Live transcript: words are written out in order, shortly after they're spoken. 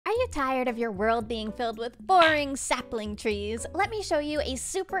tired of your world being filled with boring sapling trees? Let me show you a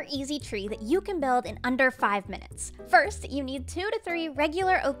super easy tree that you can build in under 5 minutes. First, you need 2 to 3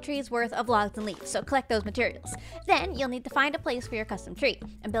 regular oak trees worth of logs and leaves, so collect those materials. Then, you'll need to find a place for your custom tree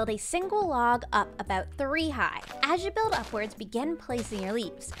and build a single log up about 3 high. As you build upwards, begin placing your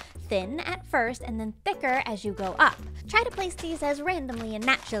leaves. Thin at first and then thicker as you go up. Try to place these as randomly and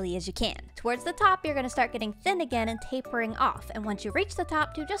naturally as you can. Towards the top, you're going to start getting thin again and tapering off, and once you reach the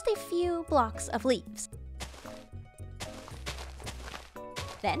top, do just a few blocks of leaves.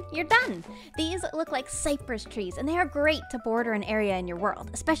 Then you're done! These look like cypress trees, and they are great to border an area in your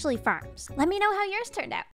world, especially farms. Let me know how yours turned out.